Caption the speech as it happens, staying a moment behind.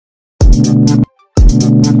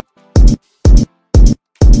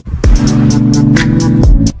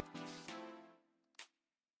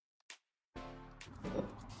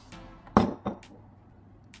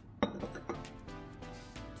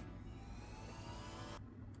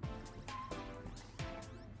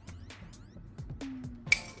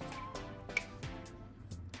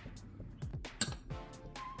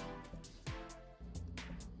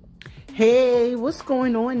Hey, what's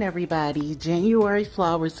going on, everybody? January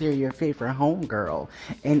Flowers here, your favorite homegirl.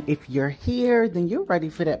 And if you're here, then you're ready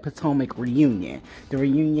for that Potomac reunion. The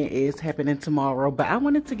reunion is happening tomorrow, but I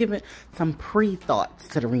wanted to give it some pre-thoughts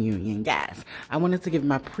to the reunion, guys. I wanted to give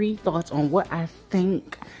my pre-thoughts on what I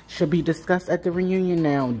think should be discussed at the reunion.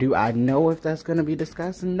 Now, do I know if that's going to be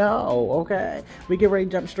discussed? No, okay? We get ready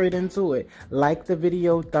to jump straight into it. Like the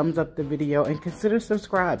video, thumbs up the video, and consider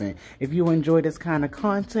subscribing. If you enjoy this kind of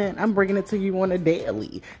content, I'm bringing it to you on a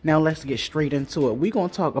daily. Now let's get straight into it. We're going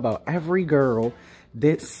to talk about every girl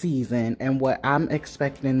this season and what I'm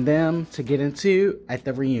expecting them to get into at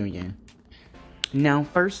the reunion. Now,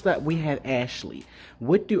 first up, we have Ashley.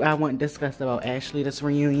 What do I want discussed about Ashley this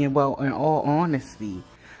reunion? Well, in all honesty,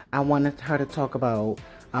 I wanted her to talk about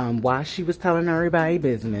why she was telling everybody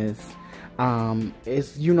business.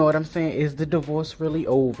 You know what I'm saying? Is the divorce really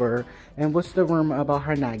over? And what's the rumor about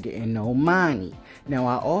her not getting no money? Now,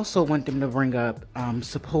 I also want them to bring up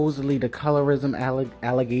supposedly the colorism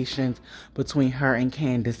allegations between her and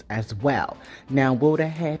Candace as well. Now, will that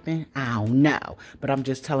happen? I don't know. But I'm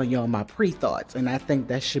just telling y'all my pre-thoughts. And I think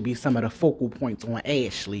that should be some of the focal points on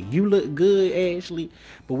Ashley. You look good, Ashley,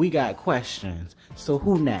 but we got questions. So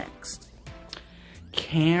who next?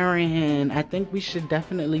 Karen. I think we should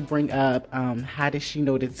definitely bring up how does she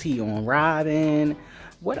know the tea on ROBYN?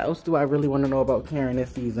 What else do I really want to know about Karen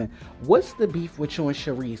this season? What's the beef with you and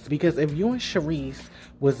Sharice? Because if you and Sharice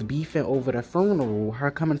was beefing over the funeral,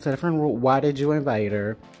 her coming to the funeral, why did you invite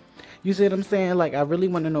her? You see what I'm saying? Like, I really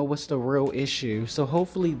want to know what's the real issue. So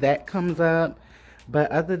hopefully that comes up.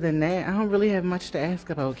 But other than that, I don't really have much to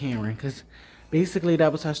ask about Karen. Because basically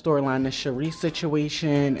that was her storyline, the Sharice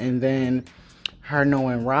situation, and then her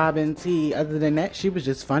knowing ROBYN tea. Other than that, she was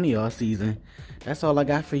just funny all season. That's all I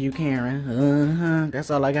got for you, Karen. That's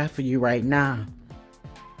all I got for you right now.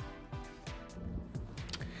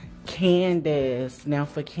 Candace. Now,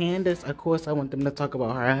 for Candace, of course, I want them to talk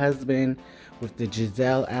about her husband with the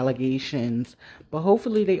Giselle allegations. But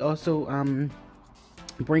hopefully they also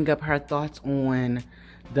bring up her thoughts on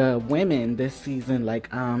the women this season, like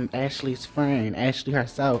Ashley's friend, Ashley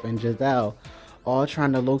herself, and Giselle, all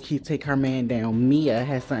trying to low-key take her man down. Mia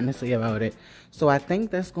has something to say about it. So I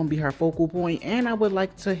think that's going to be her focal point, and I would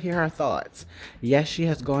like to hear her thoughts. Yes, she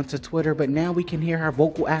has gone to Twitter, but now we can hear her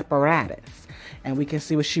vocal apparatus, and we can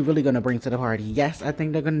see what she's really going to bring to the party. Yes, I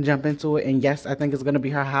think they're going to jump into it, and yes, I think it's going to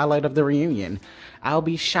be her highlight of the reunion. I'll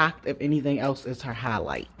be shocked if anything else is her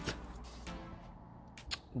highlight.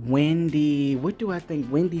 Wendy. What do I think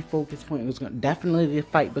Wendy's focus point was going to definitely the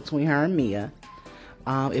fight between her and Mia.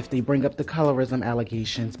 If they bring up the colorism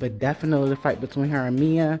allegations, but definitely the fight between her and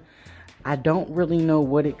Mia. I don't really know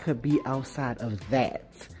what it could be outside of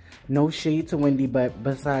that. No shade to Wendy, but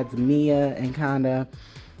besides Mia and kind of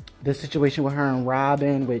the situation with her and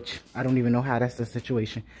ROBYN, which I don't even know how that's the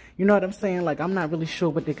situation. You know what I'm saying? Like, I'm not really sure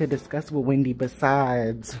what they could discuss with Wendy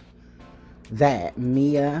besides that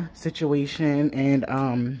Mia situation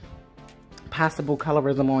and possible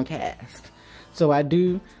colorism on cast. So I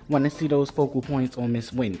do want to see those focal points on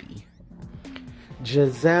Miss Wendy.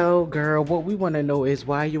 Giselle, girl, what we want to know is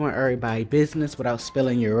why you want everybody business without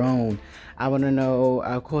spilling your own. I want to know,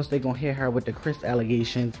 of course, they're going to hit her with the Chris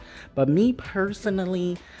allegations. But me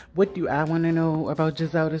personally, what do I want to know about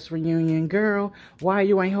Giselle this reunion? Girl, why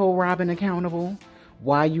you ain't hold ROBYN accountable?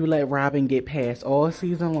 Why you let ROBYN get past all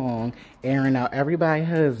season long, airing out everybody's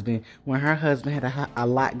husband when her husband had a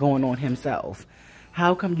lot going on himself?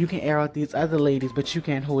 How come you can air out these other ladies, but you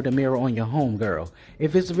can't hold a mirror on your homegirl?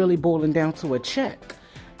 If it's really boiling down to a check,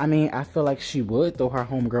 I mean, I feel like she would throw her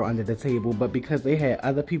homegirl under the table, but because they had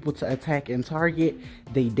other people to attack and target,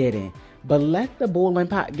 they didn't. But let the boiling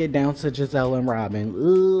pot get down to Giselle and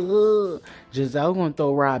ROBYN. Giselle gonna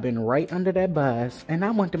throw ROBYN right under that bus, and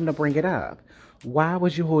I want them to bring it up. Why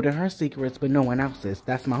was you holding her secrets but no one else's?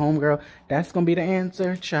 That's my homegirl. That's gonna be the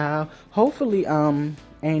answer, child. Hopefully,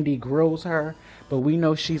 Andy grills her, but we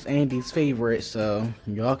know she's Andy's favorite, so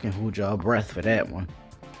y'all can hold y'all breath for that one.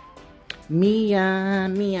 Mia.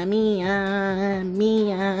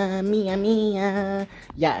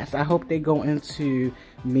 Yes, I hope they go into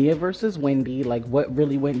Mia versus Wendy, like what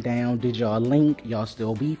really went down. Did y'all link? Y'all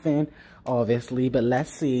still beefing? Obviously, but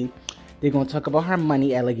let's see. They're going to talk about her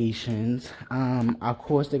money allegations. Of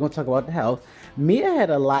course, they're going to talk about the health. Mia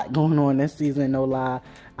had a lot going on this season, no lie.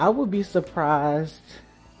 I would be surprised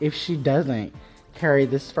if she doesn't carry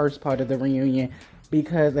this first part of the reunion.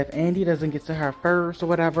 Because if Andy doesn't get to her first or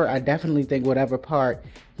whatever, I definitely think whatever part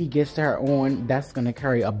he gets to her on, that's going to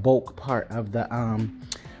carry a bulk part of the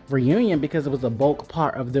reunion because it was a bulk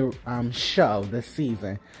part of the show this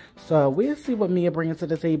season. So we'll see what Mia brings to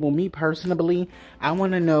the table. Me personally, I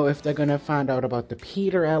want to know if they're going to find out about the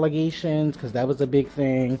Peter allegations, because that was a big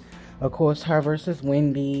thing. Of course, her versus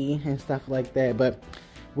Wendy and stuff like that. But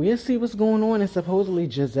we'll see what's going on. And supposedly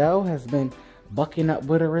Giselle has been bucking up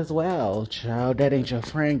with her as well. Child, that ain't your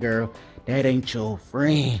friend, girl. That ain't your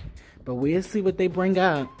friend. But we'll see what they bring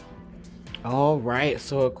up. Alright,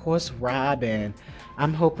 so of course ROBYN.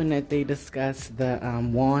 I'm hoping that they discuss the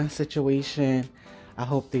Juan situation. I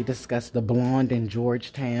hope they discuss the blonde in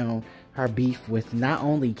Georgetown, her beef with not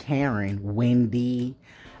only Karen, Wendy.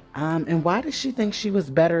 And why does she think she was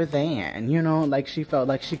better than? You know, like she felt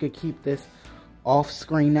like she could keep this off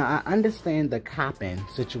screen. Now, I understand the copping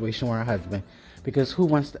situation with her husband, because who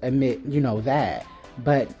wants to admit, you know, that?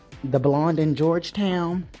 But the blonde in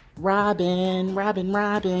Georgetown, ROBYN,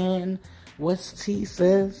 what's tea,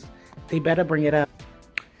 sis? They better bring it up.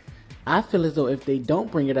 I feel as though if they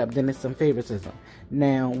don't bring it up, then it's some favoritism.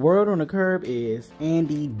 Now, word on the curb is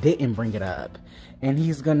Andy didn't bring it up. And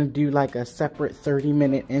he's going to do like a separate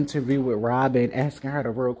 30-minute interview with ROBYN, asking her the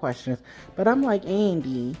real questions. But I'm like,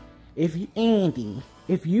 Andy, if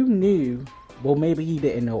you knew, well, maybe he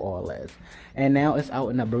didn't know all this. And now it's out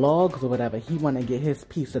in the blogs or whatever. He want to get his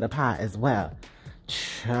piece of the pie as well.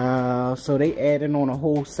 Child. So they added on a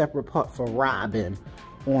whole separate part for ROBYN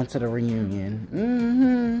onto the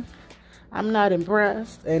reunion. I'm not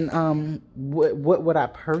impressed. And what would I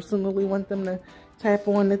personally want them to tap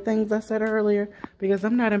on the things I said earlier? Because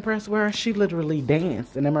I'm not impressed with her. She literally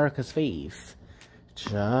danced in America's face.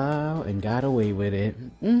 Child, and got away with it.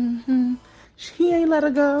 She ain't let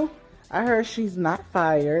her go. I heard she's not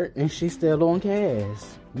fired and she's still on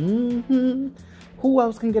cast. Who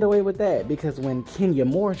else can get away with that? Because when Kenya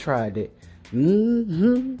Moore tried it,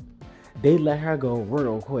 they let her go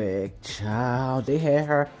real quick. Child, they had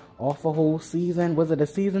her off a whole season. Was it a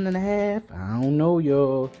season and a half? I don't know,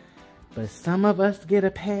 y'all. But some of us get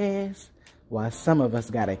a pass, while some of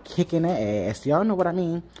us got a kick in the ass. Y'all know what I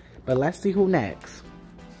mean? But let's see who next.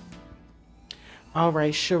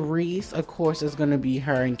 Alright, Charisse, of course, is going to be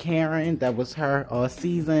her and Karen. That was her all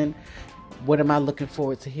season. What am I looking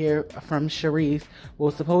forward to hear from Charisse?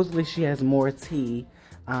 Well, supposedly she has more tea.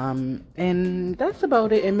 And that's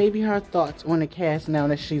about it. And maybe her thoughts on the cast now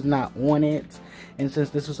that she's not on it. And since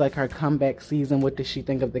this was like her comeback season, what did she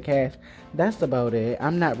think of the cast? That's about it.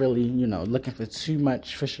 I'm not really, you know, looking for too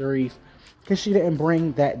much for Charisse, because she didn't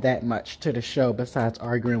bring that much to the show besides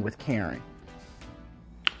arguing with Karen.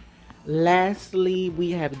 Lastly,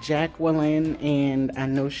 we have Jacqueline, and I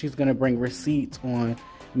know she's going to bring receipts on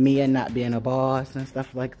Mia not being a boss and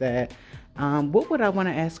stuff like that. What would I want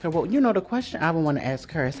to ask her? Well, you know, the question I would want to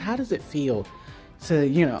ask her is, how does it feel to,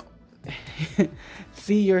 you know,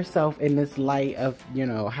 see yourself in this light of, you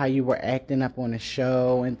know, how you were acting up on the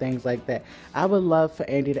show and things like that? I would love for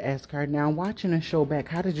Andy to ask her, now watching the show back,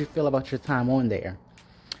 how did you feel about your time on there?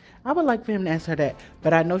 I would like for him to ask her that,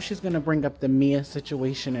 but I know she's going to bring up the Mia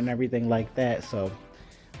situation and everything like that, so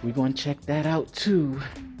we're going to check that out too.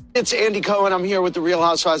 It's Andy Cohen. I'm here with the Real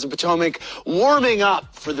Housewives of Potomac, warming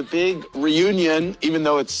up for the big reunion, even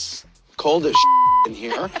though it's cold as in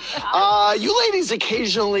here. You ladies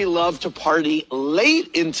occasionally love to party late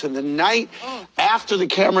into the night after the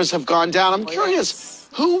cameras have gone down. I'm curious,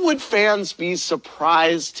 who would fans be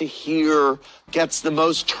surprised to hear gets the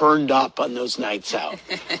most turned up on those nights out?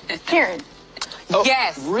 Karen. Oh,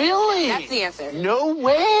 yes. Really? That's the answer. No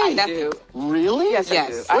way. I do. Really? Yes, I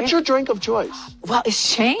do. What's your drink of choice? Well,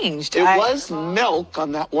 it's changed. It was milk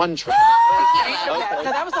on that one trip.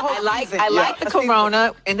 That was the whole I like the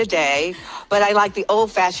Corona in the day, but I like the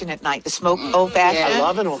old-fashioned at night, the smoked old-fashioned. I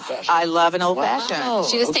love an old-fashioned. I love an old-fashioned.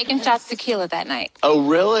 She was taking shots tequila that night. Oh,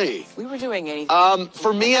 really? We were doing anything.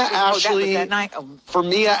 For Mia, Ashley, that night? for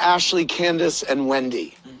Mia, Ashley, Candace, and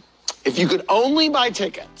Wendy, if you could only buy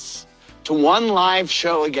tickets to one live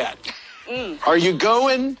show again, are you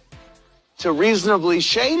going to Reasonably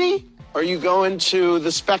Shady, or are you going to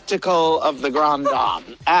the spectacle of the Grand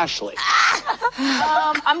Dame? Ashley.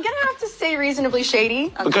 I'm gonna have to say Reasonably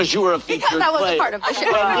Shady. Because you were a featured Because I was player. a part of the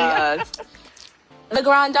show. The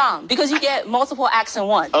Grand Dame, because you get multiple acts in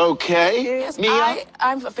one. Okay. Mia?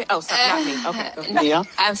 I'm sorry, not me. Okay, go ahead. Mia?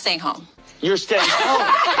 I'm staying home. You're staying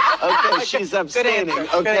home. Okay, she's abstaining.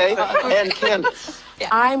 Okay. And Candace?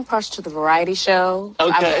 I'm partial to the variety show.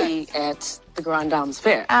 Okay. I will be at the Grand Dame's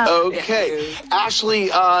Fair. Okay. Ashley,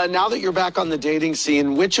 now that you're back on the dating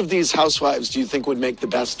scene, which of these housewives do you think would make the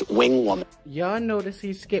best wing woman? Y'all notice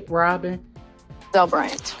he skipped ROBYN? Del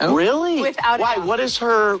Bryant. Really? Without a Why? doubt. What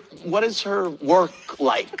is her work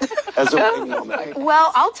like as a working woman?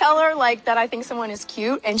 Well, I'll tell her like that I think someone is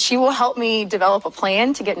cute, and she will help me develop a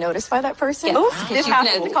plan to get noticed by that person. Yes. This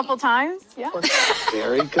happened a couple times. Yeah.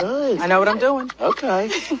 Very good. I know what I'm doing.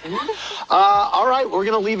 Okay. All right, we're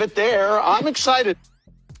gonna leave it there. I'm excited.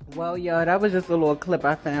 Well, y'all, that was just a little clip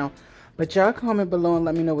I found. But y'all comment below and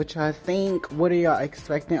let me know what y'all think. What are y'all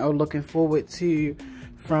expecting or looking forward to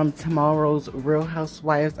from tomorrow's Real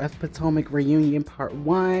Housewives of Potomac reunion part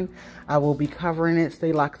 1? I will be covering it.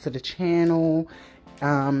 Stay locked to the channel.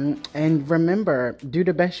 And remember, do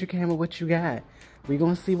the best you can with what you got. We're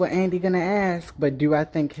going to see what Andy going to ask. But do I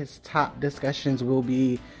think his top discussions will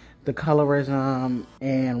be the colorism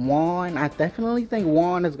and Juan? I definitely think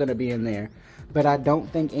Juan is going to be in there. But I don't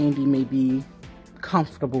think Andy may be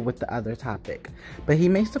comfortable with the other topic. But he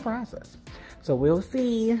may surprise us. So we'll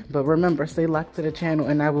see. But remember, stay locked to the channel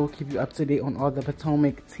and I will keep you up to date on all the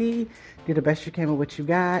Potomac tea. Do the best you can with what you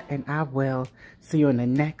got. And I will see you in the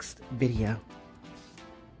next video.